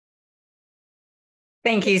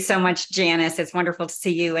Thank you so much, Janice. It's wonderful to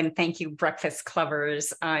see you. And thank you, Breakfast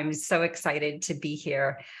Clubbers. I'm so excited to be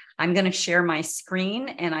here. I'm going to share my screen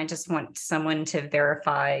and I just want someone to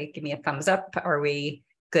verify, give me a thumbs up. Are we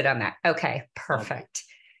good on that? Okay, perfect.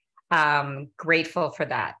 Grateful for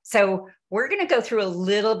that. So we're going to go through a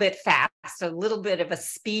little bit fast, a little bit of a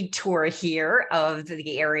speed tour here of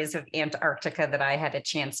the areas of Antarctica that I had a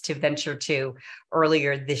chance to venture to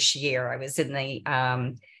earlier this year. I was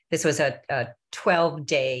in this was a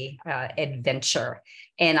 12-day adventure.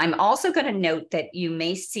 And I'm also going to note that you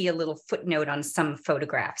may see a little footnote on some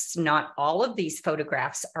photographs. Not all of these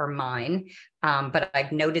photographs are mine, but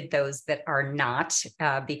I've noted those that are not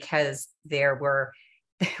because there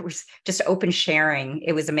was just open sharing.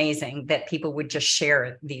 It was amazing that people would just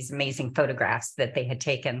share these amazing photographs that they had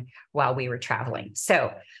taken while we were traveling.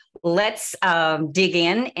 So let's dig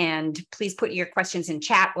in, and please put your questions in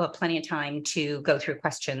chat. We'll have plenty of time to go through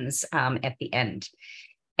questions at the end.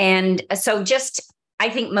 And so I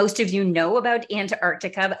think most of you know about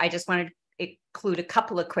Antarctica. I just wanted to include a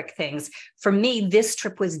couple of quick things. For me, this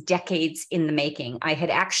trip was decades in the making. I had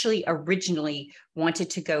actually originally wanted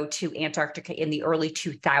to go to Antarctica in the early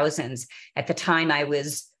 2000s. At the time, I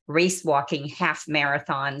was race walking half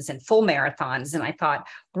marathons and full marathons. And I thought,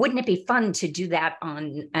 wouldn't it be fun to do that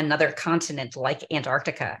on another continent like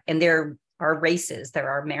Antarctica? And there are races, there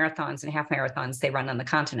are marathons and half marathons they run on the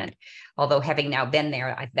continent. Although having now been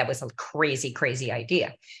there, that was a crazy, crazy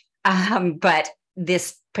idea. But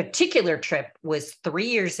this particular trip was 3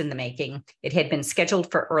 years in the making. It had been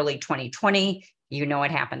scheduled for early 2020. You know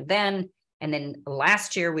what happened then. And then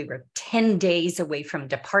last year, we were 10 days away from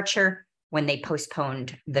departure when they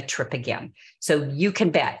postponed the trip again. So you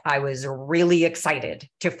can bet I was really excited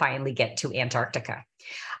to finally get to Antarctica.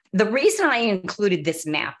 The reason I included this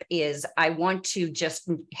map is I want to just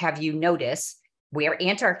have you notice where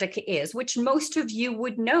Antarctica is, which most of you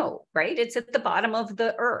would know, right? It's at the bottom of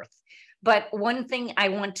the Earth. But one thing I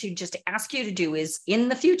want to just ask you to do is in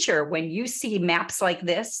the future, when you see maps like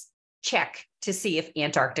this, check to see if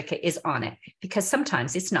Antarctica is on it, because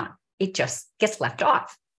sometimes it's not. It just gets left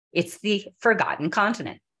off. It's the forgotten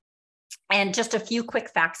continent. And just a few quick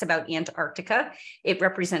facts about Antarctica. It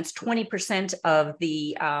represents 20% of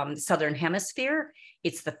the Southern Hemisphere.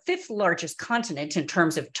 It's the 5th largest continent in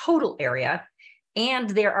terms of total area. And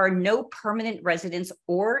there are no permanent residents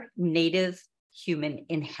or native human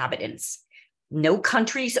inhabitants. No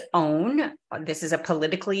countries own. This is a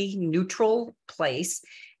politically neutral place.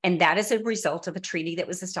 And that is a result of a treaty that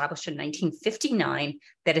was established in 1959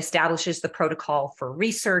 that establishes the protocol for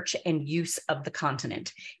research and use of the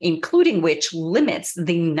continent, including which limits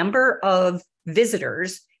the number of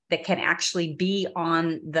visitors that can actually be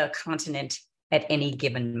on the continent at any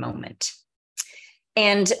given moment.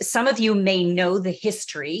 And some of you may know the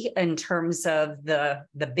history in terms of the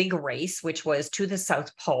big race, which was to the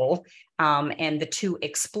South Pole, and the two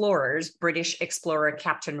explorers, British explorer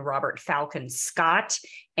Captain Robert Falcon Scott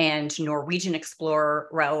and Norwegian explorer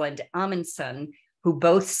Roald Amundsen, who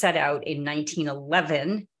both set out in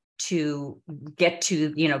 1911 to get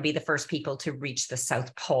to, be the first people to reach the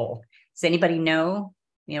South Pole. Does anybody know?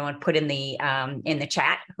 And put in the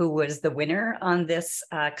chat who was the winner on this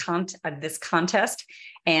contest,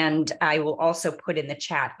 and I will also put in the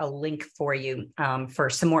chat a link for you for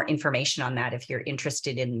some more information on that if you're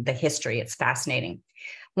interested in the history. It's fascinating.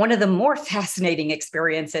 One of the more fascinating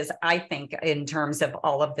experiences, I think, in terms of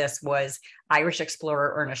all of this was Irish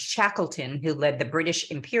explorer Ernest Shackleton, who led the British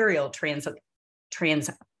Imperial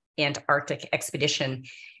Trans-Antarctic expedition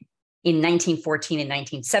in 1914 and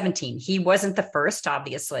 1917. He wasn't the first,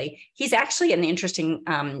 obviously. He's actually an interesting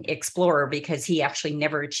explorer because he actually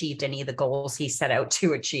never achieved any of the goals he set out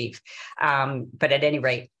to achieve. But at any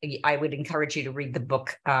rate, I would encourage you to read the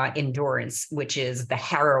book Endurance, which is the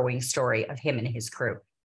harrowing story of him and his crew.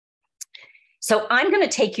 So I'm going to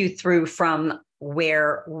take you through from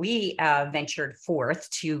where we ventured forth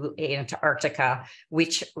to Antarctica,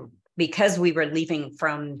 which, because we were leaving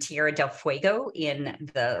from Tierra del Fuego in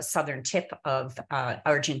the southern tip of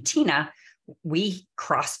Argentina, we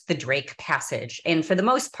crossed the Drake Passage. And for the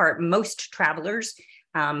most part, most travelers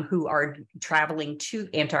who are traveling to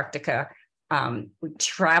Antarctica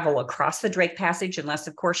travel across the Drake Passage, unless,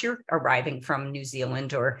 of course, you're arriving from New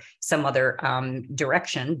Zealand or some other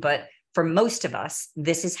direction. But for most of us,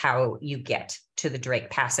 this is how you get to the Drake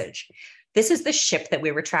Passage. This is the ship that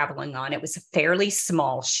we were traveling on. It was a fairly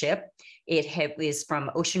small ship. It was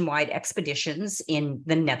from Ocean Wide Expeditions in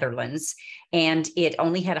the Netherlands, and it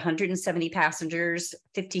only had 170 passengers,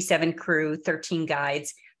 57 crew, 13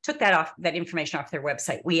 guides. Took that information off their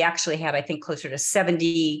website. We actually had, I think, closer to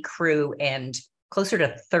 70 crew and closer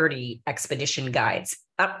to 30 expedition guides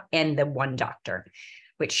up and the one doctor,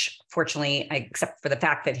 which fortunately, except for the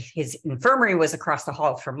fact that his infirmary was across the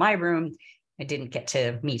hall from my room, I didn't get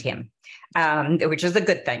to meet him, which is a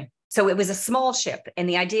good thing. So it was a small ship. And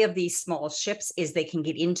the idea of these small ships is they can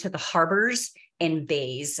get into the harbors and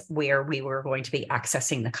bays where we were going to be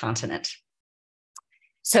accessing the continent.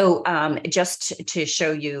 So just to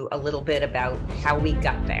show you a little bit about how we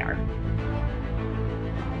got there.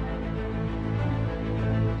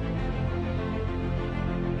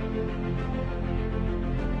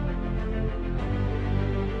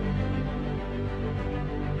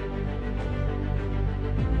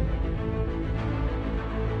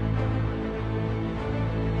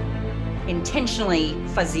 Intentionally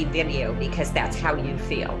fuzzy video because that's how you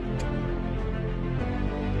feel.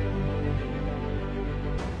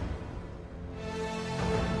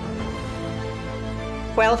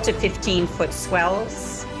 (12 to 15-foot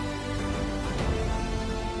swells).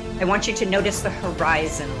 I want you to notice the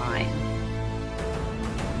horizon line.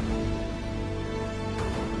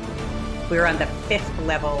 We're on the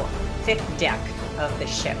fifth deck of the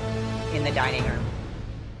ship in the dining room.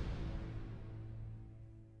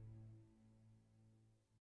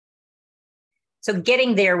 So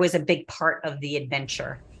getting there was a big part of the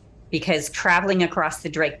adventure because traveling across the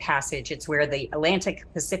Drake Passage, it's where the Atlantic,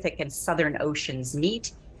 Pacific, and Southern Oceans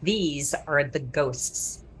meet. These are the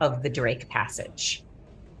ghosts of the Drake Passage.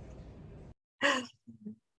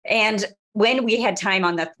 And when we had time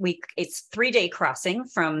on that week, it's 3-day crossing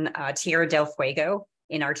from Tierra del Fuego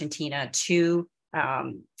in Argentina to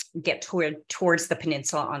get towards the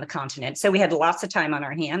peninsula on the continent. So we had lots of time on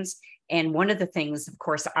our hands. And one of the things, of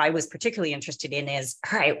course, I was particularly interested in is,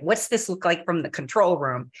 all right, what's this look like from the control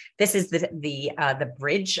room? This is the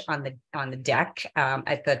bridge on the deck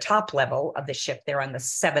at the top level of the ship. They're on the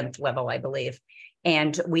 7th level, I believe.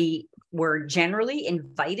 And we were generally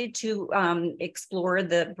invited to explore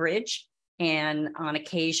the bridge. And on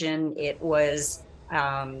occasion, it was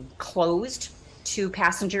closed to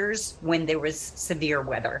passengers when there was severe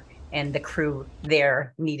weather. And the crew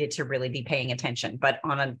there needed to really be paying attention. But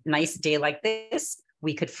on a nice day like this,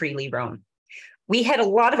 we could freely roam. We had a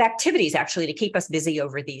lot of activities actually to keep us busy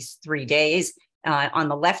over these 3 days. On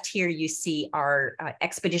the left here, you see our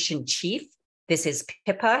expedition chief. This is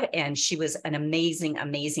Pippa, and she was an amazing,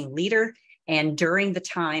 amazing leader. And during the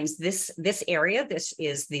times, this area, this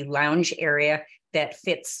is the lounge area that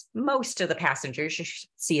fits most of the passengers. You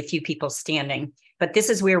see a few people standing, but this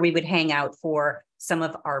is where we would hang out for some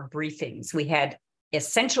of our briefings. We had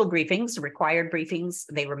essential briefings, required briefings.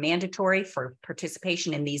 They were mandatory for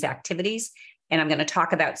participation in these activities. And I'm going to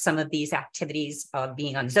talk about some of these activities of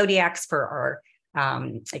being on Zodiacs for our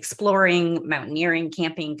exploring, mountaineering,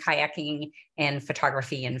 camping, kayaking, and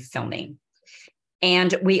photography and filming.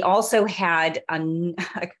 And we also had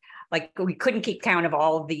like we couldn't keep count of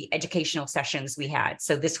all of the educational sessions we had.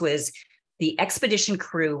 So this was the expedition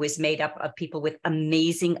crew was made up of people with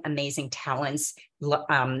amazing, amazing talents,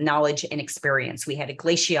 knowledge, and experience. We had a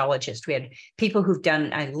glaciologist. We had people who've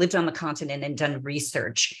lived on the continent and done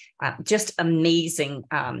research. Just amazing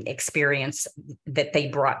experience that they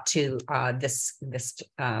brought to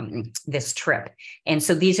this trip. And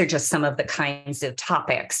so these are just some of the kinds of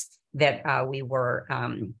topics that we were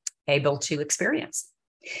able to experience.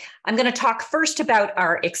 I'm going to talk first about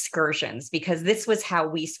our excursions because this was how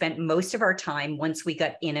we spent most of our time once we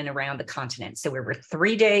got in and around the continent. So we were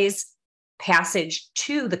 3 days passage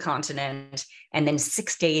to the continent and then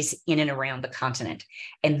 6 days in and around the continent.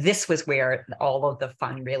 And this was where all of the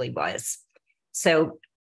fun really was. So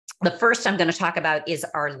the first I'm going to talk about is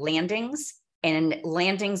our landings. And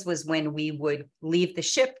landings was when we would leave the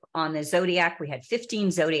ship on the Zodiac. We had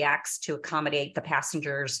 15 Zodiacs to accommodate the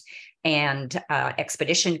passengers and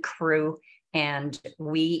expedition crew. And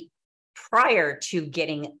prior to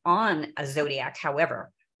getting on a Zodiac,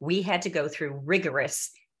 however, we had to go through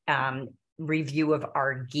rigorous review of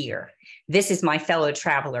our gear. This is my fellow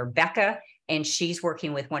traveler, Becca, and she's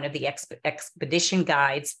working with one of the expedition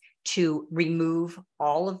guides to remove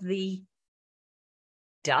all of the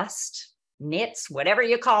dust, nits, whatever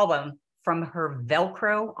you call them, from her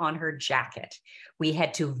Velcro on her jacket. We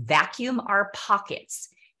had to vacuum our pockets.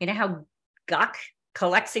 You know how gunk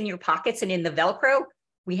collects in your pockets and in the Velcro?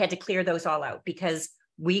 We had to clear those all out because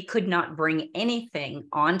we could not bring anything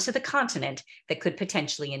onto the continent that could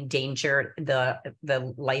potentially endanger the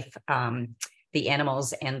life, the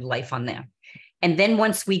animals and life on them. And then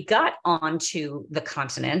once we got onto the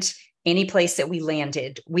continent, any place that we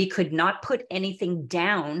landed, we could not put anything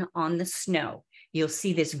down on the snow. you'll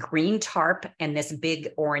see this green tarp and this big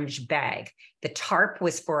orange bag. The tarp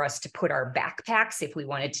was for us to put our backpacks if we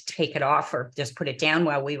wanted to take it off or just put it down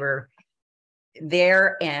while we were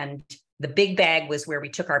there. And the big bag was where we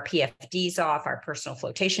took our PFDs off, our personal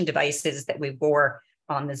flotation devices that we wore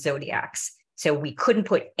on the Zodiacs. So we couldn't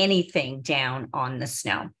put anything down on the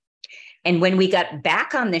snow. And when we got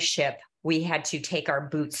back on the ship, we had to take our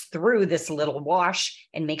boots through this little wash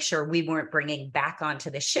and make sure we weren't bringing back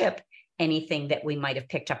onto the ship anything that we might have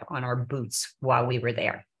picked up on our boots while we were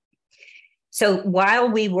there. So while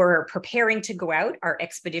we were preparing to go out, our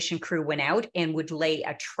expedition crew went out and would lay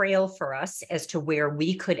a trail for us as to where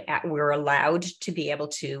we were allowed to be able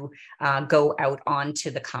to go out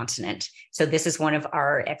onto the continent. So this is one of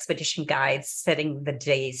our expedition guides setting the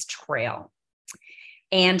day's trail.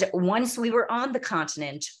 And once we were on the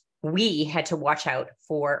continent, we had to watch out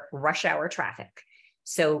for rush hour traffic.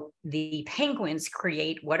 So the penguins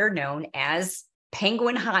create what are known as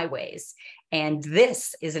penguin highways. And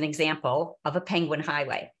this is an example of a penguin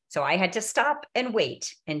highway. So I had to stop and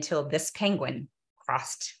wait until this penguin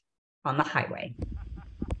crossed on the highway.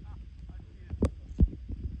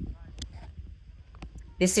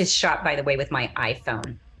 This is shot, by the way, with my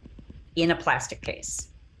iPhone in a plastic case.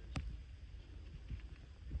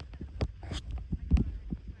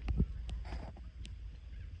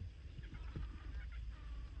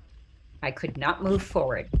 I could not move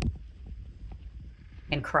forward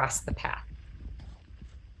and cross the path.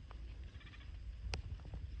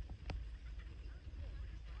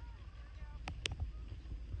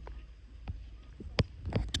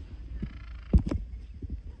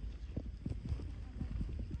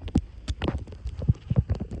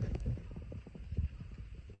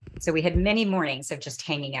 So we had many mornings of just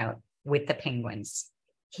hanging out with the penguins.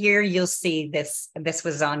 Here you'll see this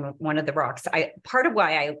was on one of the rocks. Part of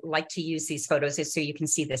why I like to use these photos is so you can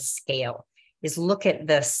see the scale, is look at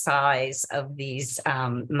the size of these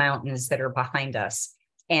mountains that are behind us.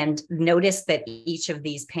 And notice that each of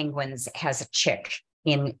these penguins has a chick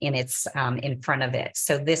in front of it.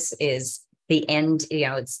 So this is the end,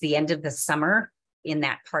 it's the end of the summer in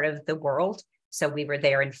that part of the world. So we were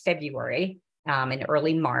there in February, in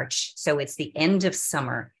early March. So it's the end of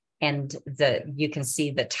summer. And you can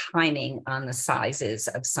see the timing on the sizes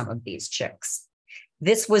of some of these chicks.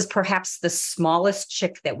 This was perhaps the smallest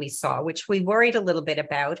chick that we saw, which we worried a little bit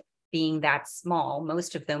about being that small.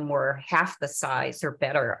 Most of them were half the size or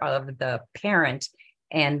better of the parent.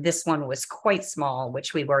 And this one was quite small,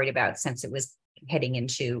 which we worried about since it was heading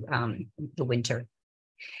into the winter.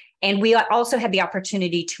 And we also had the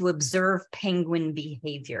opportunity to observe penguin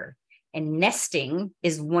behavior. And nesting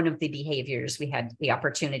is one of the behaviors we had the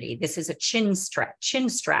opportunity. This is a chin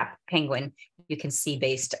strap penguin, you can see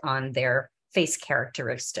based on their face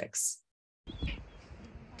characteristics.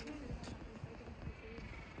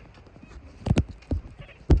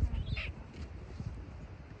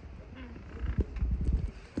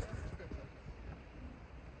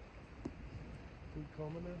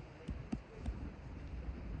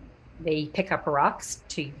 They pick up rocks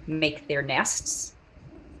to make their nests.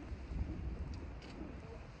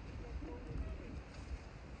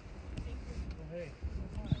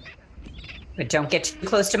 But don't get too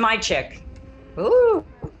close to my chick. Ooh.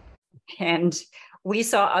 And we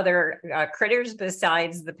saw other critters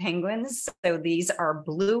besides the penguins. So these are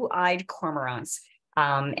blue-eyed cormorants.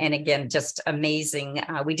 And again, just amazing.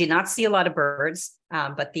 We did not see a lot of birds,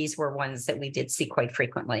 but these were ones that we did see quite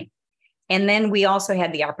frequently. And then we also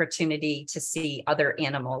had the opportunity to see other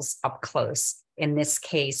animals up close. In this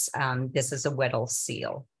case, this is a Weddell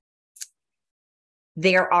seal.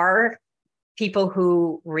 There are people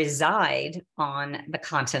who reside on the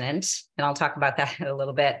continent, and I'll talk about that in a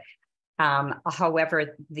little bit.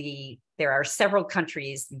 However, there are several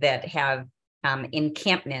countries that have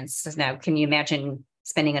encampments. Now, can you imagine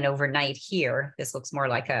spending an overnight here? This looks more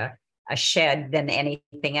like a shed than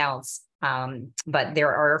anything else. But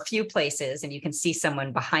there are a few places, and you can see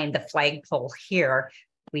someone behind the flagpole here.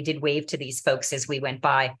 We did wave to these folks as we went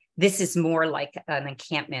by. This is more like an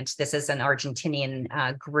encampment. This is an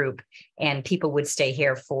Argentinian group, and people would stay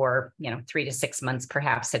here for 3 to 6 months,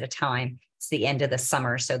 perhaps at a time. It's the end of the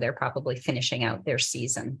summer, so they're probably finishing out their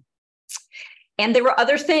season. And there were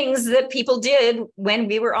other things that people did when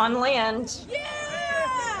we were on land.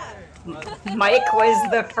 Yeah! Mike was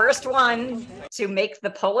the first one to make the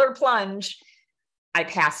polar plunge. I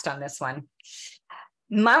passed on this one.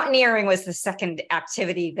 Mountaineering was the second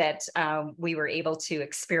activity that we were able to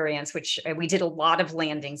experience, which we did a lot of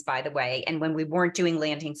landings, by the way. And when we weren't doing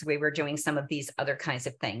landings, we were doing some of these other kinds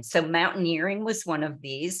of things. So mountaineering was one of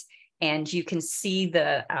these. And you can see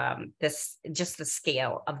just the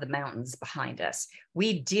scale of the mountains behind us.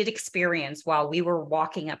 We did experience, while we were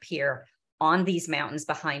walking up here on these mountains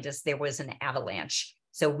behind us, there was an avalanche.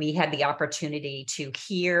 So we had the opportunity to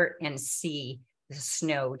hear and see the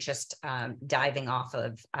snow just diving off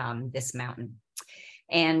of this mountain.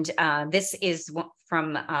 And this is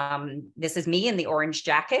me in the orange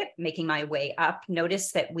jacket making my way up.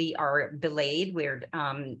 Notice that we are belayed, we're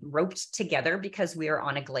roped together because we are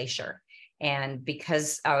on a glacier. And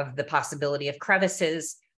because of the possibility of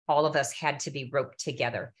crevices, all of us had to be roped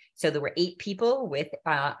together. So there were 8 people with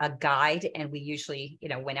a guide, and we usually,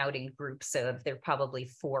 went out in groups of, there were probably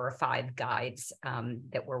 4 or 5 guides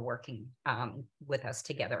that were working with us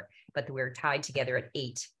together, but we were tied together at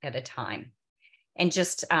 8 at a time. And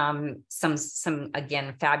just some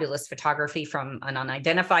again, fabulous photography from an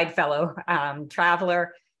unidentified fellow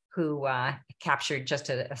traveler who captured just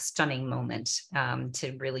a stunning moment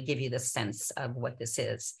to really give you the sense of what this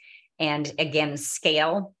is. And again,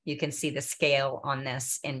 scale, you can see the scale on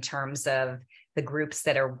this in terms of the groups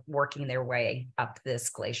that are working their way up this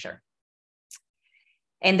glacier.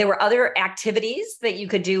 And there were other activities that you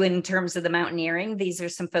could do in terms of the mountaineering. These are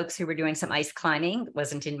some folks who were doing some ice climbing. It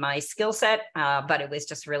wasn't in my skill set, but it was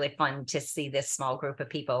just really fun to see this small group of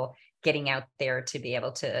people getting out there to be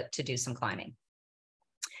able to do some climbing.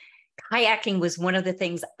 Kayaking was one of the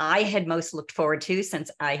things I had most looked forward to, since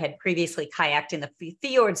I had previously kayaked in the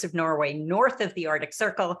fjords of Norway, north of the Arctic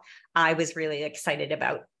Circle. I was really excited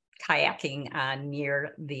about kayaking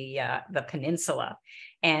near the peninsula.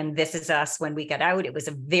 And this is us when we got out. It was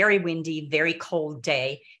a very windy, very cold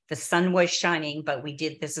day. The sun was shining, but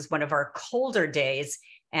this is one of our colder days.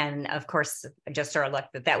 And of course, just our luck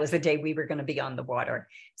that was the day we were going to be on the water.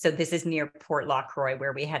 So this is near Port Lockroy,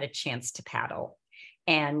 where we had a chance to paddle.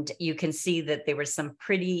 And you can see that there was some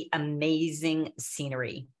pretty amazing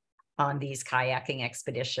scenery on these kayaking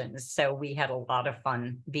expeditions. So we had a lot of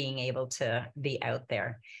fun being able to be out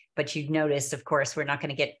there. But you'd notice, of course, we're not going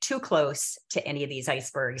to get too close to any of these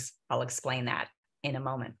icebergs. I'll explain that in a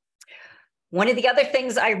moment. One of the other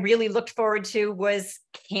things I really looked forward to was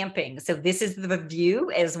camping. So this is the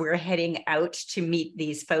view as we're heading out to meet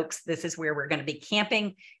these folks. This is where we're going to be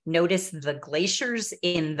camping. Notice the glaciers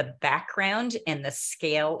in the background, and the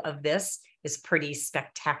scale of this is pretty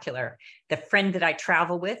spectacular. The friend that I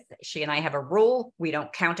travel with, she and I have a rule: we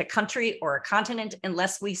don't count a country or a continent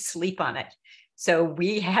unless we sleep on it. So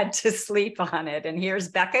we had to sleep on it. And here's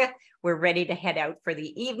Becca. We're ready to head out for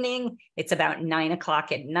the evening. It's about 9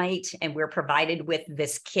 o'clock at night, and we're provided with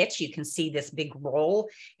this kit. You can see this big roll.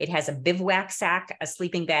 It has a bivouac sack, a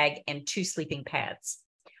sleeping bag, and 2 sleeping pads.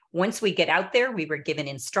 Once we get out there, we were given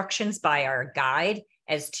instructions by our guide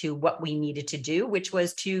as to what we needed to do, which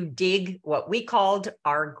was to dig what we called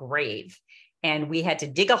our grave. And we had to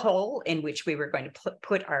dig a hole in which we were going to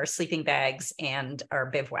put our sleeping bags and our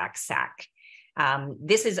bivouac sack.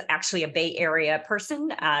 This is actually a Bay Area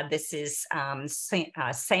person. This is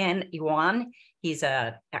San Yuan. He's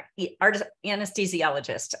an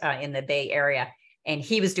anesthesiologist in the Bay Area, and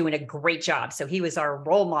he was doing a great job. So he was our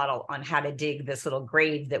role model on how to dig this little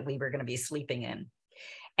grave that we were going to be sleeping in.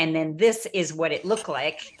 And then this is what it looked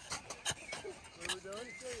like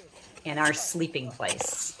in our sleeping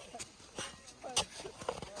place.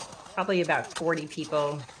 Probably about 40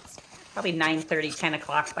 people. It's probably 9:30, 10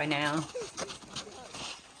 o'clock by now.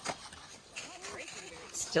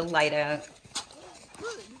 Still light out.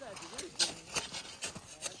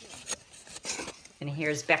 And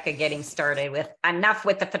here's Becca getting started with, enough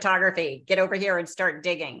with the photography. Get over here and start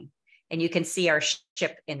digging. And you can see our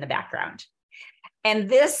ship in the background. And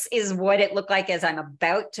this is what it looked like as I'm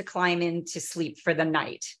about to climb in to sleep for the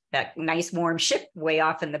night. That nice warm ship way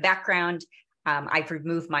off in the background. I've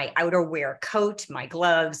removed my outerwear coat, my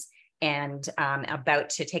gloves, and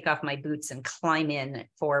about to take off my boots and climb in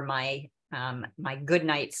for my good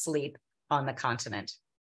night's sleep on the continent.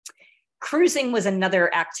 Cruising was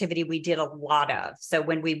another activity we did a lot of. So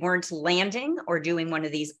when we weren't landing or doing one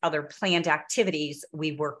of these other planned activities,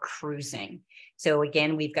 we were cruising. So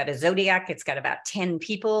again, we've got a Zodiac. It's got about 10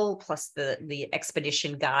 people plus the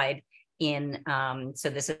expedition guide in.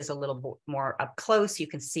 So this is a little more up close. You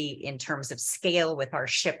can see in terms of scale with our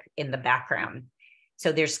ship in the background.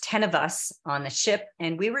 So there's 10 of us on the ship,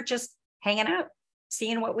 and we were just hanging out,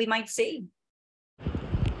 seeing what we might see,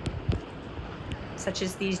 such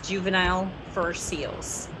as these juvenile fur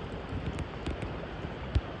seals.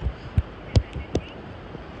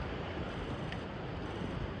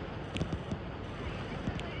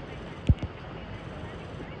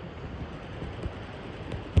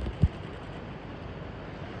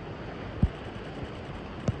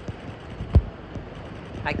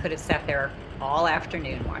 I could have sat there all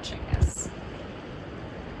afternoon watching this.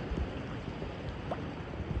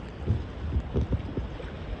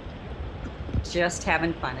 Just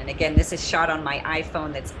having fun. And again, this is shot on my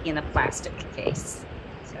iPhone that's in a plastic case.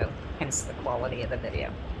 So hence the quality of the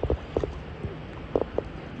video.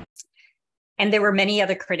 And there were many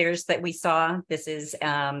other critters that we saw. This is,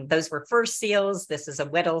 those were fur seals. This is a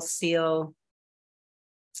Weddell seal.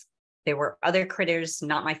 There were other critters,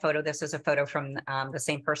 not my photo. This was a photo from the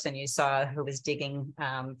same person you saw who was digging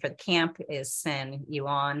for the camp, is Sen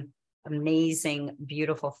Yuan. Amazing,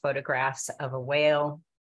 beautiful photographs of a whale.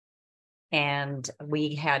 And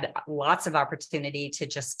we had lots of opportunity to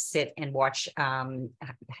just sit and watch.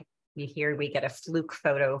 Here we get a fluke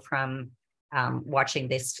photo from watching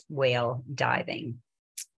this whale diving.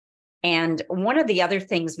 And one of the other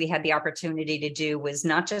things we had the opportunity to do was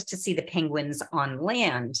not just to see the penguins on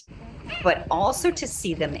land, but also to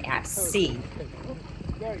see them at sea.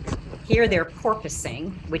 Here they're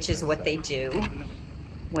porpoising, which is what they do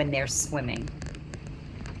when they're swimming.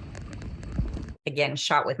 Again,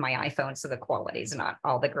 shot with my iPhone, so the quality is not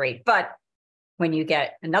all that great. But when you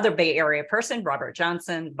get another Bay Area person, Bob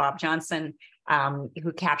Johnson,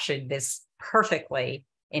 who captured this perfectly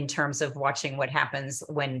in terms of watching what happens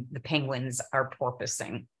when the penguins are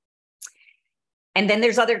porpoising. And then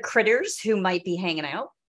there's other critters who might be hanging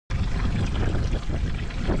out.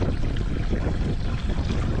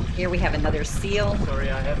 Here we have another seal. Sorry,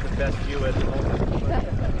 I have the best view at the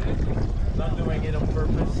moment. Not doing it on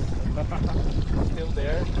purpose. Still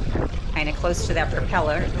there. Kind of close to that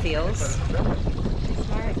propeller, it feels.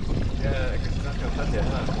 Yeah, it's not gonna touch it,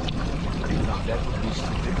 huh? It's not that would be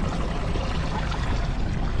stupid.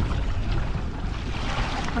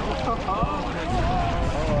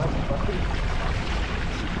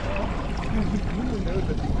 Who knows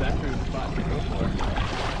that's exactly the spot to go for?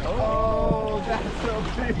 Oh, that's a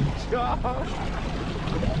big job!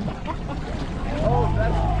 Oh,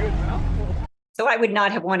 that's a good mouthful. So I would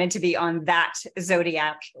not have wanted to be on that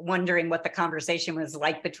Zodiac, wondering what the conversation was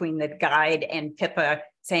like between the guide and Pippa,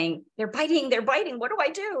 saying, they're biting, what do I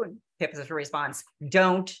do? And Pippa's response,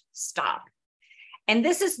 don't stop. And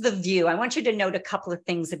this is the view. I want you to note a couple of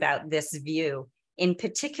things about this view. In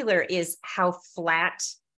particular is how flat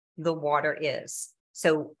the water is.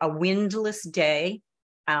 So a windless day.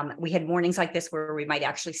 We had mornings like this where we might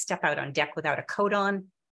actually step out on deck without a coat on,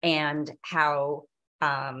 and how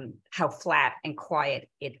flat and quiet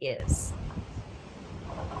it is.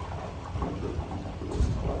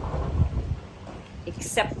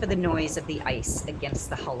 Except for the noise of the ice against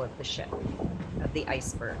the hull of the ship, of the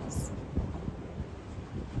icebergs.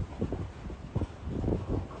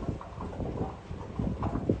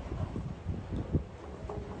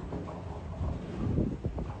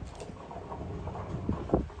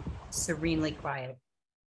 Serenely quiet.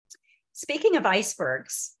 Speaking of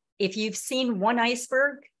icebergs, if you've seen one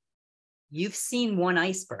iceberg, you've seen one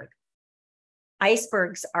iceberg.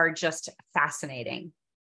 Icebergs are just fascinating,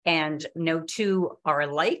 and no two are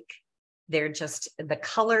alike. They're just, the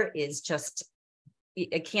color is just,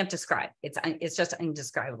 I can't describe. It's just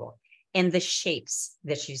indescribable. And the shapes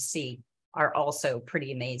that you see are also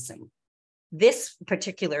pretty amazing. This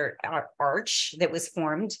particular arch that was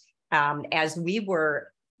formed as we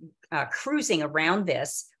were cruising around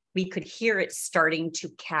this, we could hear it starting to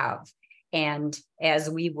calve. And as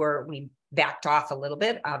we backed off a little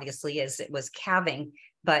bit, obviously, as it was calving,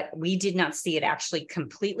 but we did not see it actually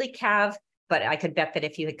completely calve. But I could bet that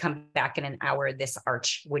if you had come back in an hour, this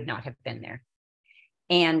arch would not have been there.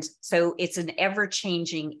 And so it's an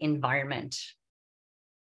ever-changing environment.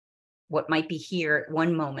 What might be here at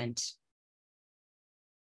one moment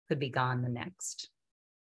could be gone the next.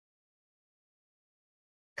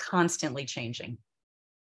 Constantly changing.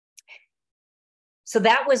 So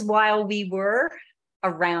that was while we were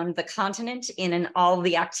around the continent in all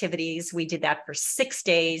the activities. We did that for 6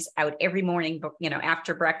 days, out every morning,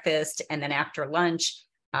 after breakfast and then after lunch.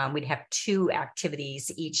 We'd have 2 activities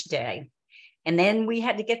each day. And then we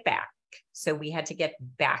had to get back. So we had to get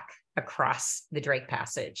back across the Drake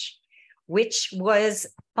Passage, which was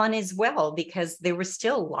fun as well, because there were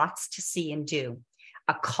still lots to see and do.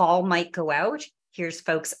 A call might go out. Here's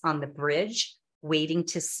folks on the bridge waiting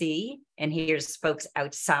to see, and here's folks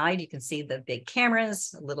outside. You can see the big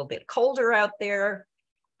cameras, a little bit colder out there.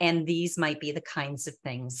 And these might be the kinds of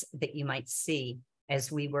things that you might see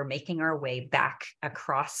as we were making our way back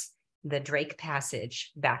across the Drake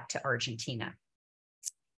Passage back to Argentina.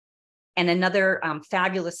 And another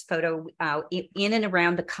fabulous photo in and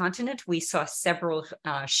around the continent, we saw several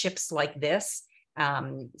ships like this,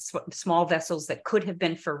 small vessels that could have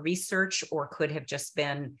been for research or could have just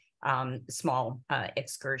been small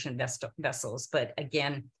excursion vessels. But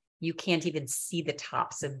again, you can't even see the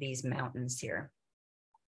tops of these mountains here.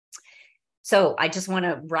 So I just want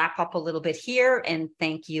to wrap up a little bit here and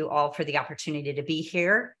thank you all for the opportunity to be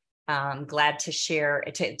here. Glad to share,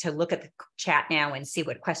 to look at the chat now and see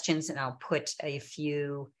what questions, and I'll put a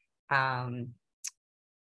few, let's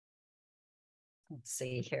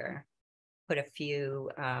see here, put a few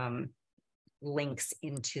links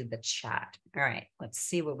into the chat. All right, let's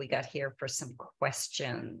see what we got here for some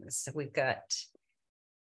questions. We've got,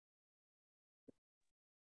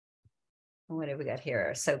 what have we got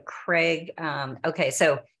here? So Craig, okay,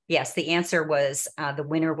 so yes, the answer was the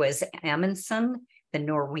winner was Amundsen. The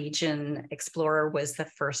Norwegian explorer was the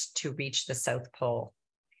first to reach the South Pole.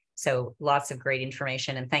 So lots of great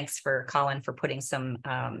information, and thanks for Colin for putting some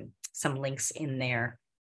links in there.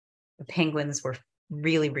 The penguins were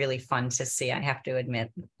really, really fun to see. I have to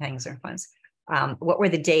admit, penguins are fun. What were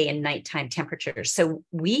the day and nighttime temperatures? So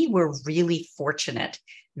we were really fortunate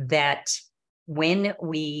that when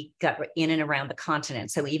we got in and around the continent,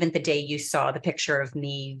 so even the day you saw the picture of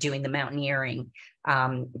me doing the mountaineering,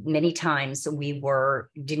 many times we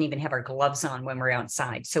didn't even have our gloves on when we're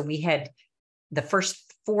outside. So we had the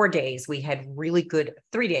first 4 days, we had really good,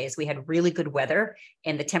 3 days, we had really good weather,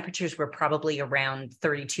 and the temperatures were probably around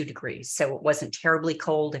 32 degrees. So it wasn't terribly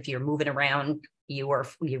cold. If you're moving around, you were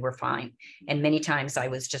fine. And many times I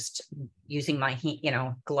was just using my,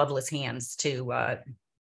 gloveless hands to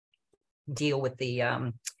deal with the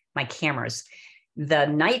my cameras. The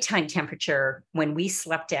nighttime temperature when we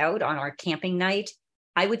slept out on our camping night,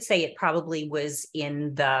 I would say it probably was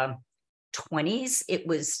in the 20s. It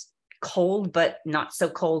was cold, but not so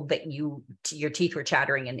cold that your teeth were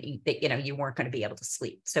chattering and you weren't going to be able to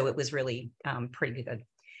sleep. So it was really pretty good.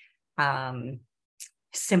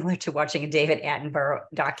 Similar to watching a David Attenborough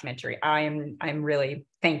documentary. I'm really,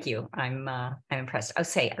 thank you. I'm impressed. I'll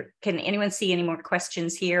say, can anyone see any more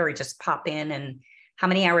questions here, or just pop in? And how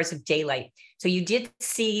many hours of daylight? So you did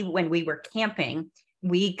see when we were camping,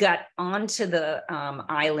 we got onto the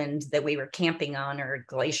island that we were camping on, or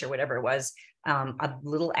glacier, whatever it was, a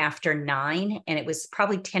little after 9, and it was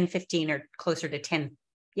probably 10:15 or closer to 10.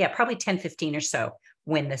 Yeah, probably 10:15 or so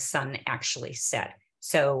when the sun actually set.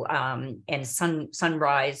 So, and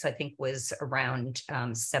sunrise, I think, was around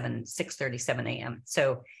 6:30, 7 a.m.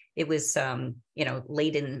 So it was,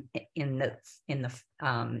 late in the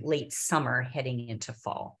late summer heading into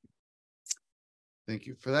fall. Thank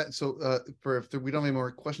you for that. So if we don't have any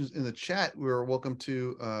more questions in the chat, we're welcome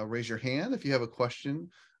to raise your hand if you have a question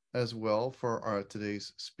as well for our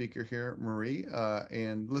today's speaker here, Marie.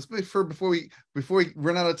 And let's make sure before we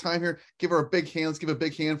run out of time here, give her a big hand. Let's give a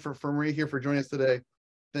big hand for Marie here for joining us today.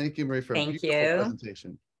 Thank you, Marie, for a beautiful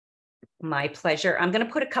presentation. My pleasure. I'm going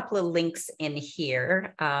to put a couple of links in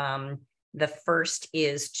here. The first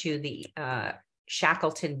is to the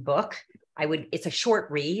Shackleton book. It's a short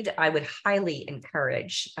read. I would highly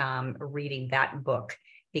encourage reading that book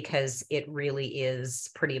because it really is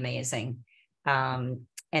pretty amazing. And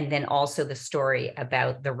then also the story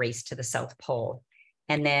about the race to the South Pole.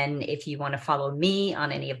 And then if you want to follow me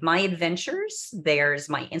on any of my adventures, there's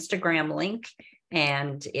my Instagram link.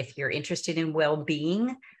 And if you're interested in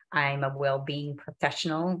well-being, I'm a well-being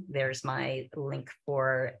professional. There's my link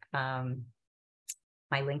for my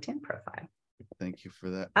LinkedIn profile. Thank you for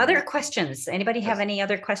that. Other questions? Anybody have any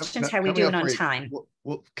other questions? How are we doing on time?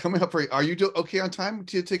 Well, coming up for you. Are you okay on time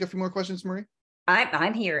to take a few more questions, Marie?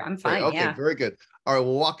 I'm here. I'm fine. Okay, yeah. Very good. All right,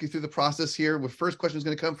 we'll walk you through the process here. The first question is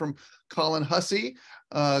going to come from Colin Hussey.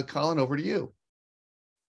 Colin, over to you.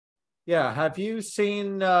 Yeah, have you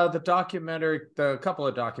seen the documentary, the couple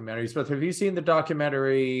of documentaries, but have you seen the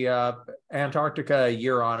documentary Antarctica, A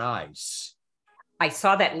Year on Ice? I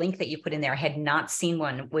saw that link that you put in there. I had not seen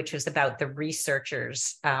one, which was about the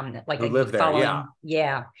researchers, like who lived there,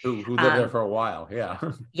 yeah, who lived there for a while, yeah.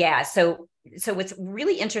 Yeah, so it's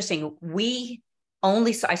really interesting.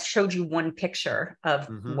 I showed you one picture of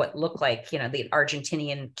what looked like, the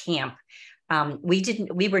Argentinian camp.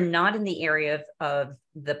 We were not in the area of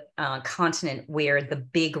the continent where the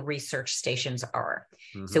big research stations are.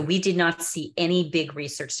 So we did not see any big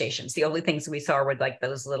research stations. The only things we saw were like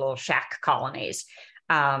those little shack colonies.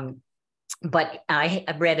 But I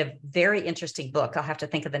read a very interesting book. I'll have to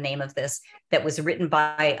think of the name of this, that was written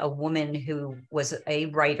by a woman who was a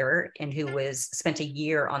writer and who spent a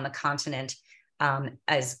year on the continent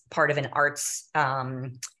as part of an arts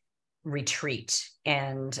retreat.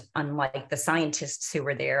 And unlike the scientists who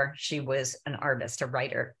were there, she was an artist, a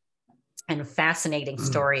writer, and a fascinating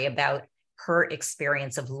story about her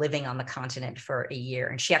experience of living on the continent for a year.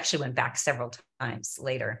 And she actually went back several times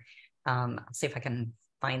later. I'll see if I can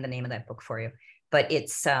find the name of that book for you. But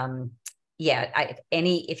it's, yeah,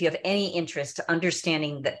 if you have any interest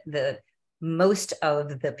understanding that the most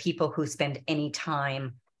of the people who spend any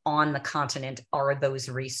time on the continent are those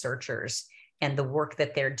researchers and the work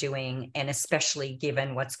that they're doing, and especially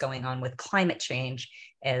given what's going on with climate change,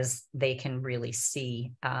 as they can really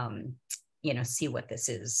see, see what this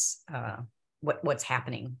is, what's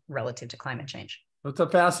happening relative to climate change. It's a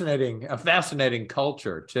fascinating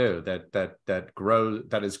culture too that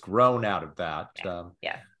has grown out of that.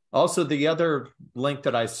 Yeah. Also, the other link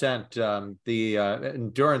that I sent, the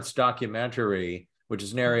endurance documentary, which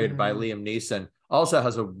is narrated by Liam Neeson, also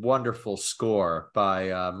has a wonderful score by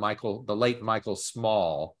the late Michael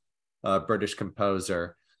Small, British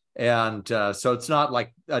composer. And so it's not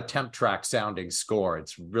like a temp track sounding score.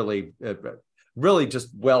 It's really just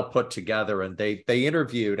well put together. And they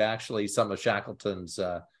interviewed actually some of Shackleton's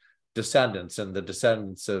descendants and the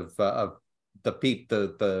descendants of the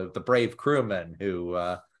brave crewmen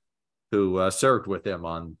who served with him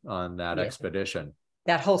on that expedition.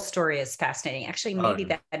 That whole story is fascinating. Actually, maybe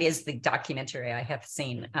that is the documentary I have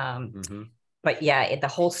seen. But yeah, the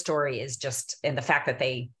whole story is just, and the fact that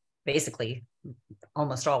they basically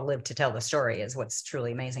almost all lived to tell the story is what's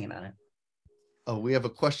truly amazing about it. Oh, we have a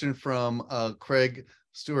question from Craig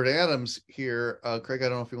Stewart Adams here. Craig, I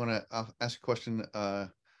don't know if you want to ask a question out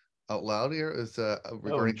loud here. Is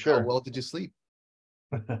regarding how well did you sleep?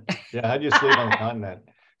 Yeah, how did you sleep on the continent?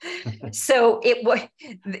 So it was,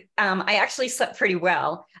 I actually slept pretty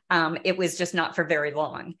well. It was just not for very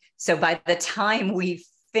long. So by the time we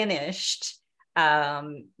finished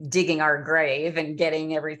digging our grave and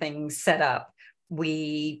getting everything set up,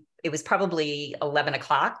 it was probably 11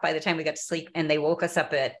 o'clock by the time we got to sleep, and they woke us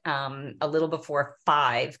up at a little before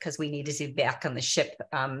 5 because we needed to be back on the ship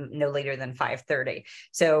no later than 5:30.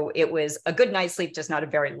 So it was a good night's sleep, just not a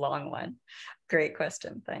very long one. Great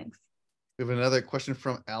question. Thanks. We have another question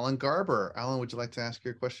from Alan Garber. Alan, would you like to ask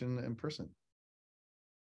your question in person?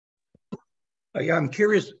 Yeah, I'm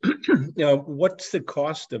curious, what's the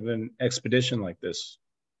cost of an expedition like this?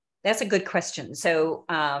 That's a good question. So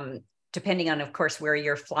depending on, of course, where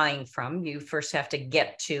you're flying from, you first have to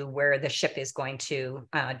get to where the ship is going to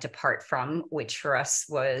depart from, which for us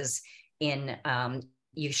was in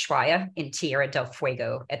Ushuaia in Tierra del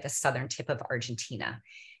Fuego at the southern tip of Argentina.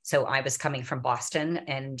 So I was coming from Boston,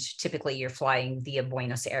 and typically you're flying via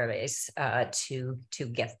Buenos Aires to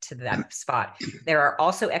get to that spot. There are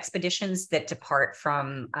also expeditions that depart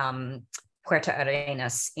from Puerto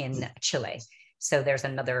Arenas in Chile. So there's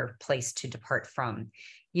another place to depart from.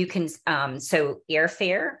 You can, so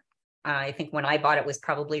airfare, I think when I bought it was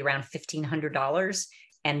probably around $1,500.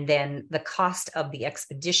 And then the cost of the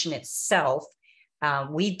expedition itself,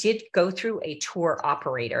 we did go through a tour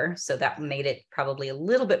operator, so that made it probably a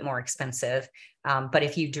little bit more expensive. But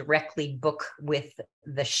if you directly book with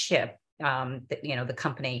the ship, the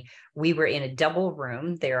company, we were in a double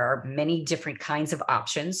room. There are many different kinds of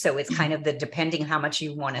options. So it's kind of depending how much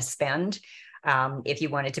you want to spend. If you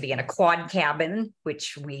wanted to be in a quad cabin,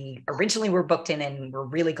 which we originally were booked in, and we're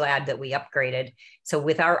really glad that we upgraded. So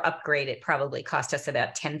with our upgrade, it probably cost us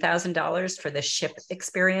about $10,000 for the ship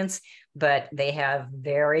experience, but they have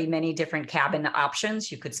very many different cabin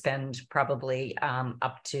options. You could spend probably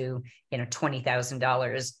up to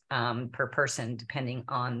 $20,000 per person, depending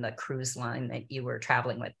on the cruise line that you were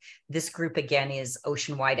traveling with. This group, again, is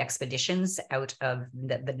Ocean-Wide Expeditions out of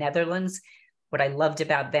the Netherlands. What I loved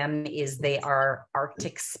about them is they are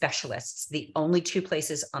Arctic specialists. The only two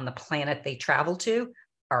places on the planet they travel to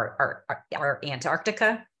are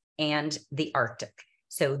Antarctica and the Arctic.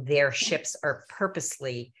 So their ships are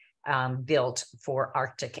purposely built for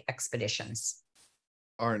Arctic expeditions.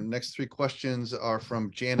 Our next three questions are from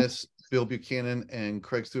Janice, Bill Buchanan, and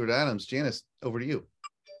Craig Stewart Adams. Janice, over to you.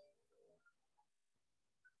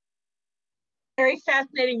 Very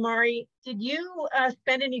fascinating, Mari. Did you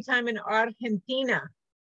spend any time in Argentina?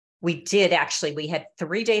 We did, actually. We had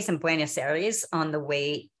 3 days in Buenos Aires on the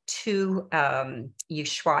way to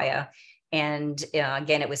Ushuaia. And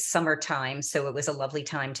again, it was summertime, so it was a lovely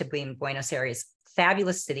time to be in Buenos Aires.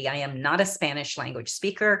 Fabulous city. I am not a Spanish language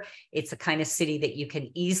speaker. It's the kind of city that you can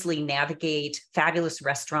easily navigate. Fabulous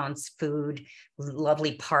restaurants, food,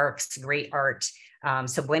 lovely parks, great art.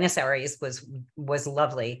 So Buenos Aires was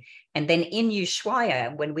lovely. And then in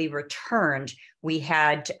Ushuaia, when we returned, we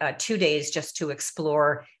had 2 days just to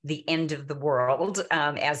explore the end of the world.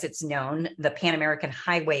 As it's known, the Pan American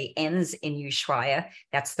Highway ends in Ushuaia.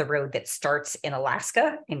 That's the road that starts in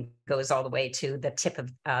Alaska and goes all the way to the tip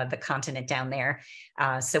of the continent down there.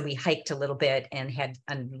 So we hiked a little bit and had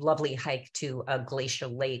a lovely hike to a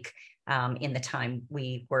glacial lake in the time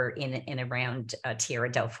we were in and around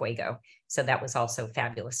Tierra del Fuego. So that was also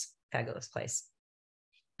fabulous, fabulous place.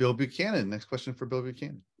 Bill Buchanan, next question for Bill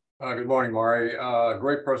Buchanan. Good morning, Maury.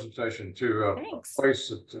 Great presentation too. Thanks. A place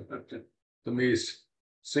that to me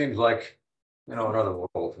seems like, you know, another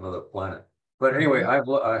world, another planet. But anyway,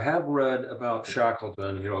 I have read about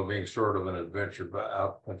Shackleton, you know, being sort of an adventure,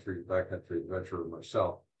 backcountry adventurer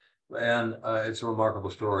myself. And it's a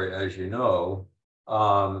remarkable story, as you know.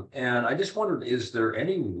 And I just wondered, is there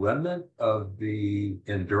any remnant of the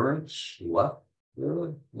Endurance left,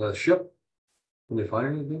 really? The ship? Can they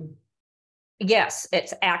find anything? Yes,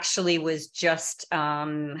 it actually was just,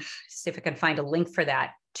 see if I can find a link for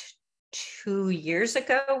that. 2 years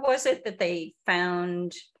ago, was it, that they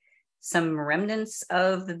found some remnants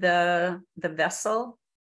of the vessel?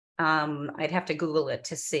 I'd have to Google it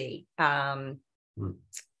to see.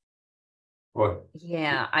 What?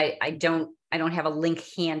 Yeah, I don't have a link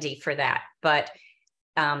handy for that, but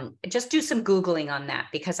just do some Googling on that,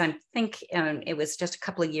 because I think it was just a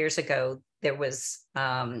couple of years ago, there was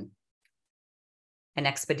an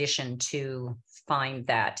expedition to find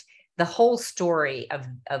that. The whole story of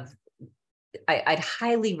I'd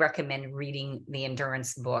highly recommend reading the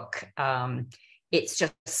Endurance book. It's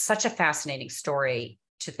just such a fascinating story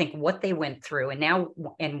to think what they went through, and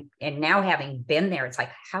now having been there, it's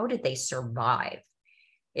like, how did they survive?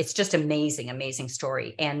 It's just amazing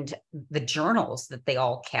story. And the journals that they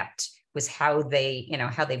all kept was how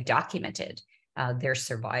they've documented their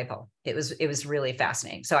survival. It was really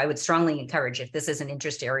fascinating. So I would strongly encourage, if this is an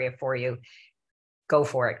interest area for you, go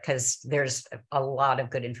for it, because there's a lot of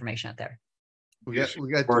good information out there. We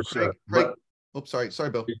got Craig. Oh, sorry,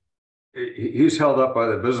 Bill. He's held up by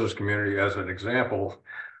the business community as an example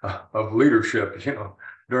of leadership, you know,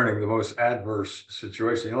 during the most adverse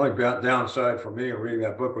situation. The only downside for me in reading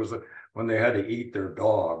that book was that when they had to eat their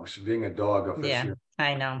dogs, being a dog official. Yeah,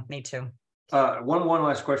 I know, me too. One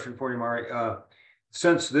last question for you, Mari.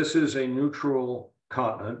 Since this is a neutral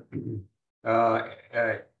continent,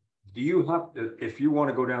 do you have to, if you want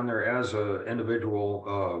to go down there as an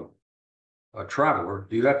individual a traveler,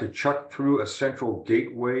 do you have to check through a central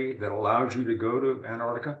gateway that allows you to go to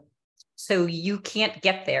Antarctica? So you can't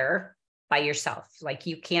get there by yourself. Like,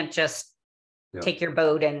 you can't just take your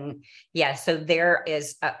boat and so there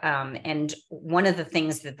is and one of the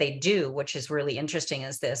things that they do, which is really interesting,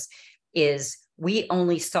 is we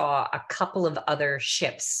only saw a couple of other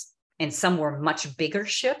ships, and some were much bigger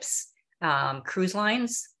ships, cruise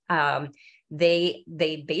lines.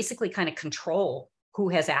 They basically kind of control who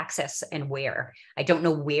has access and where. I don't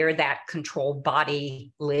know where that control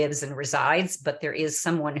body lives and resides, but there is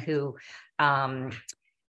someone who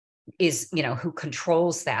who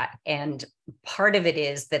controls that. And part of it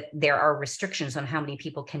is that there are restrictions on how many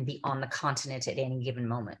people can be on the continent at any given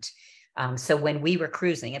moment. So when we were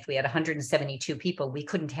cruising, if we had 172 people, we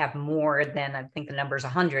couldn't have more than, I think the number's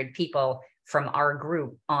 100 people from our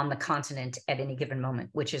group on the continent at any given moment,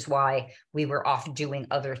 which is why we were off doing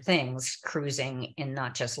other things, cruising and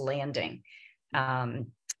not just landing.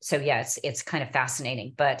 So yes, it's kind of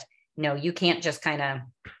fascinating, but no, you can't just kind of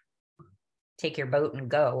take your boat and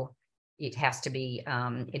go. It has to be,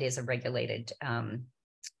 it is a regulated,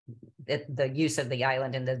 the use of the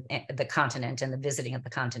island and the continent and the visiting of the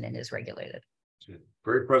continent is regulated.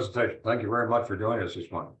 Great presentation. Thank you very much for joining us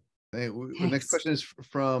this morning. Hey, the next question is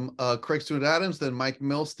from Craig Stewart Adams, then Mike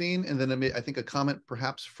Milstein, and then I think a comment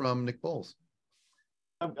perhaps from Nick Bowles.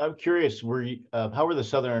 I'm curious, how were the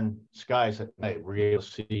southern skies at night? Were you able to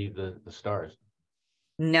see the stars?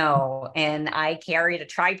 No, and I carried a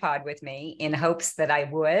tripod with me in hopes that I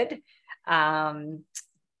would.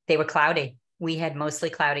 They were cloudy. We had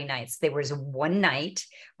mostly cloudy nights. There was one night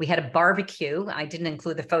we had a barbecue. I didn't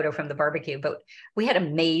include the photo from the barbecue, but we had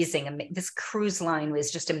this cruise line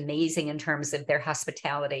was just amazing in terms of their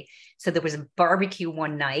hospitality. So there was a barbecue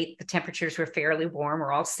one night. The temperatures were fairly warm.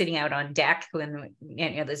 We're all sitting out on deck and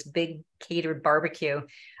this big catered barbecue.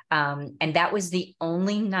 And that was the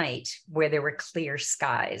only night where there were clear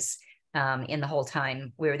skies in the whole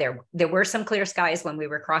time we were there. There were some clear skies when we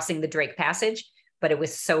were crossing the Drake Passage, but it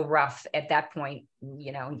was so rough at that point,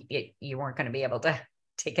 you weren't going to be able to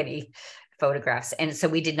take any photographs. And so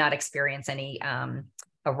we did not experience any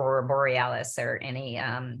aurora borealis or any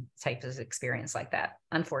type of experience like that.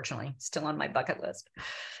 Unfortunately, still on my bucket list.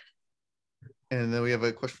 And then we have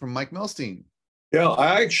a question from Mike Milstein. Yeah,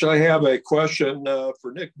 I actually have a question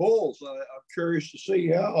for Nick Bowles. I'm curious to see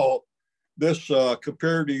how this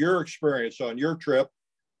compared to your experience on your trip.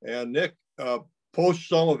 And Nick posts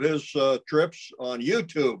some of his trips on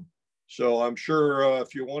YouTube. So I'm sure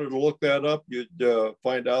if you wanted to look that up, you'd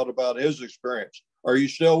find out about his experience. Are you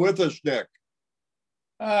still with us, Nick?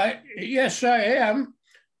 Yes, I am.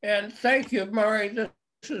 And thank you, Murray. This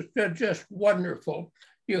has been just wonderful.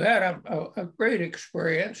 You had a great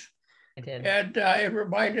experience. I did. And it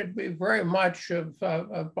reminded me very much of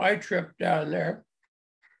my trip down there.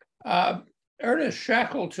 Ernest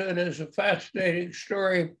Shackleton is a fascinating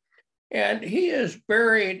story, and he is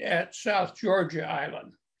buried at South Georgia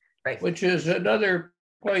Island, Right. which is another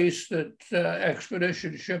place that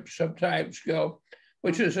expedition ships sometimes go,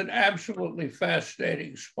 which is an absolutely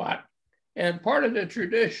fascinating spot. And part of the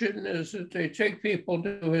tradition is that they take people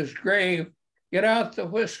to his grave, get out the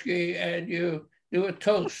whiskey, and you do a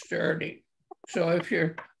toast to Ernie. So if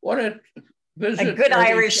you want to visit a good Ernie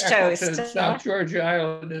Irish Shackleton, toast, South Georgia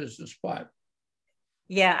Island is the spot.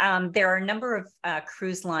 Yeah, there are a number of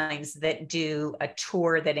cruise lines that do a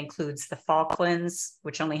tour that includes the Falklands,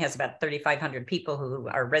 which only has about 3,500 people who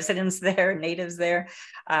are residents there, natives there,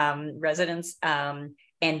 residents. And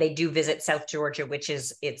they do visit South Georgia, which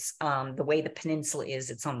is, it's the way the peninsula is,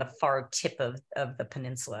 it's on the far tip of the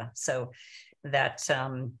peninsula. So that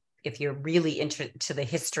if you're really into the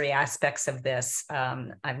history aspects of this,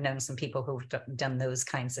 I've known some people who've done those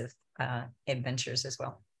kinds of adventures as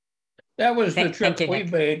well. That was the trip you, we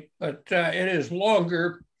made, but it is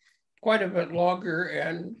longer, quite a bit longer,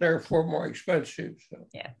 and therefore more expensive. So.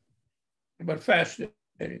 Yeah. But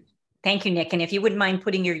fascinating. Thank you, Nick. And if you wouldn't mind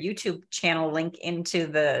putting your YouTube channel link into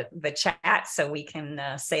the chat so we can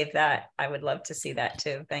save that, I would love to see that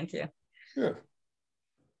too. Thank you. Sure.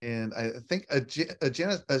 And I think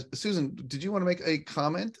Janet, Susan, did you want to make a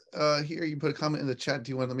comment here? You put a comment in the chat.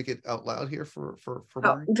 Do you want to make it out loud here for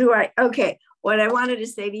Murray? Do I? Okay. What I wanted to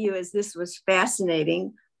say to you is this was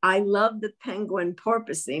fascinating. I love the penguin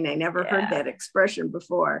porpoising. I never heard that expression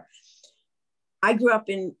before. I grew up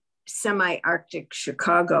in semi-Arctic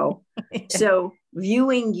Chicago. So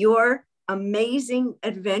viewing your amazing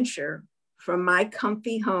adventure from my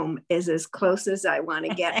comfy home is as close as I want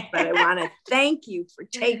to get, but I want to thank you for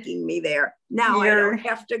taking me there. Now I don't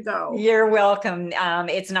have to go. You're welcome.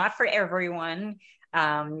 It's not for everyone.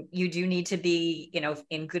 You do need to be,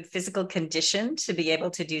 in good physical condition to be able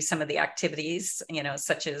to do some of the activities,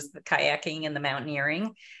 such as the kayaking and the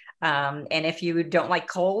mountaineering. And if you don't like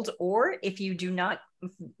cold, or if you do not,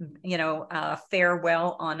 fare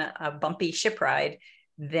well on a bumpy ship ride,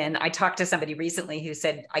 then I talked to somebody recently who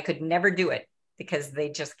said I could never do it because they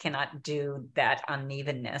just cannot do that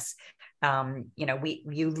unevenness.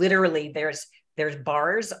 You literally, there's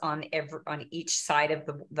bars on each side of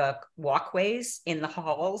the walkways in the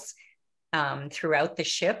halls throughout the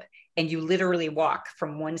ship, and you literally walk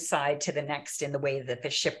from one side to the next in the way that the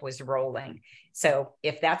ship was rolling. So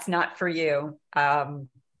if that's not for you,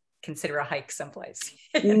 consider a hike someplace.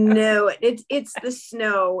 No, it's the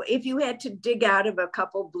snow. If you had to dig out of a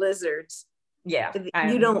couple blizzards,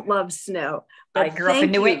 you don't love snow. But I grew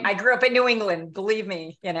up in New England. Believe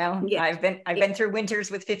me, I've been through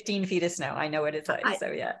winters with 15 feet of snow. I know what it's like.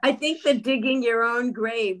 I think that digging your own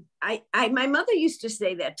grave. My mother used to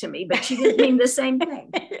say that to me, but she didn't mean the same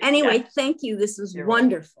thing. Anyway, thank you. This was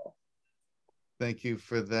wonderful. Thank you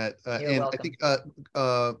for that. You're welcome. I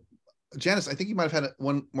think Janice, I think you might have had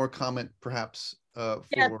one more comment, perhaps. So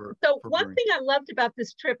for one Murray. thing I loved about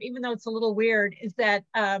this trip, even though it's a little weird, is that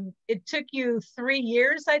it took you 3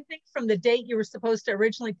 years, I think, from the date you were supposed to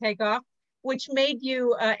originally take off, which made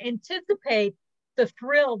you anticipate the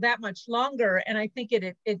thrill that much longer. And I think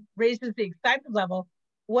it raises the excitement level.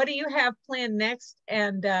 What do you have planned next,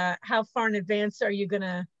 and how far in advance are you going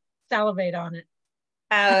to salivate on it?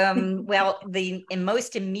 Well, the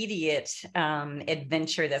most immediate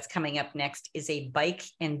adventure that's coming up next is a bike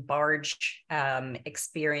and barge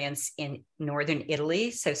experience in northern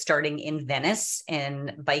Italy. So starting in Venice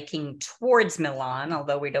and biking towards Milan,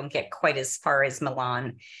 although we don't get quite as far as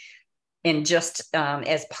Milan. And just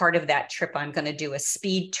as part of that trip, I'm going to do a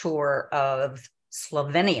speed tour of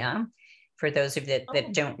Slovenia. For those of you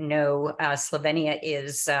that don't know, Slovenia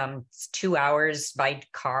is 2 hours by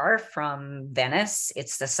car from Venice.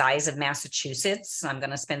 It's the size of Massachusetts. I'm going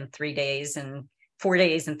to spend 4 days and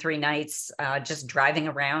 3 nights just driving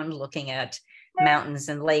around, looking at mountains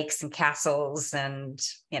and lakes and castles, and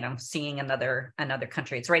seeing another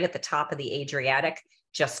country. It's right at the top of the Adriatic,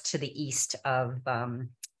 just to the east of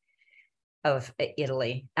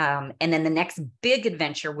Italy. And then the next big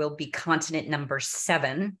adventure will be continent number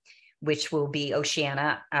 7. Which will be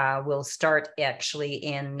Oceania. We'll start actually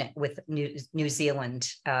with New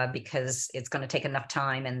Zealand because it's going to take enough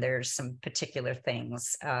time, and there's some particular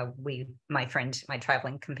things my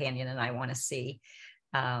traveling companion and I want to see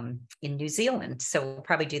in New Zealand. So we'll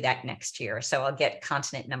probably do that next year. So I'll get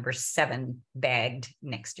continent number 7 bagged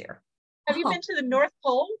next year. Have you been to the North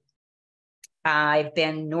Pole? I've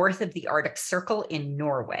been north of the Arctic Circle in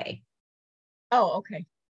Norway. Oh, okay.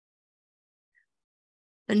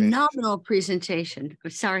 Phenomenal presentation.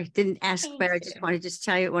 I'm sorry, didn't ask, Thank but I just wanted to just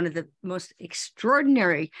tell you one of the most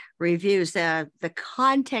extraordinary reviews. The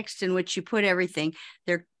context in which you put everything.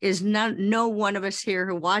 There is no one of us here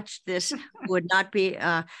who watched this would not be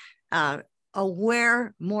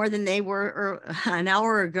aware more than they were an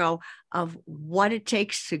hour ago of what it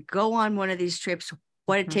takes to go on one of these trips,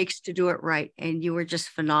 what it takes to do it right. And you were just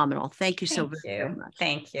phenomenal. Thank you so very much.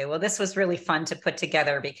 Thank you. Well, this was really fun to put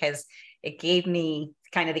together because it gave me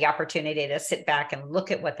kind of the opportunity to sit back and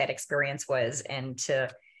look at what that experience was and to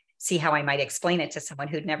see how I might explain it to someone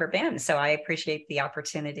who'd never been. So I appreciate the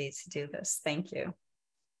opportunity to do this. Thank you.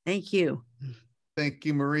 Thank you. Thank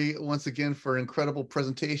you, Marie, once again for an incredible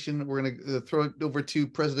presentation. We're going to throw it over to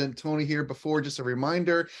President Tony here. Before, just a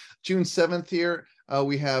reminder, June 7th here,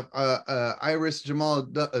 we have Iris Jamal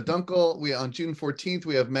Dunkel. On June 14th,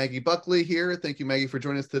 we have Maggie Buckley here. Thank you, Maggie, for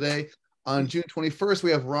joining us today. On June 21st,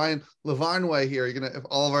 we have Ryan Lavarnway here. You're going to have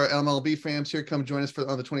all of our MLB fans here come join us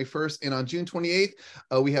on the 21st. And on June 28th,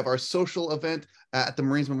 we have our social event at the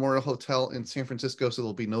Marines Memorial Hotel in San Francisco. So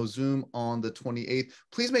there'll be no Zoom on the 28th.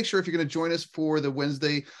 Please make sure if you're going to join us for the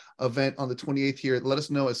Wednesday event on the 28th here, let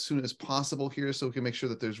us know as soon as possible here so we can make sure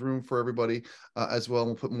that there's room for everybody as well.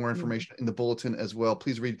 We'll put more information in the bulletin as well.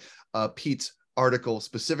 Please read Pete's article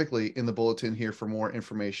specifically in the bulletin here for more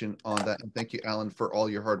information on that. And thank you, Alan, for all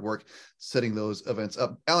your hard work setting those events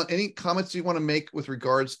up. Alan, any comments you want to make with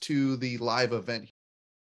regards to the live event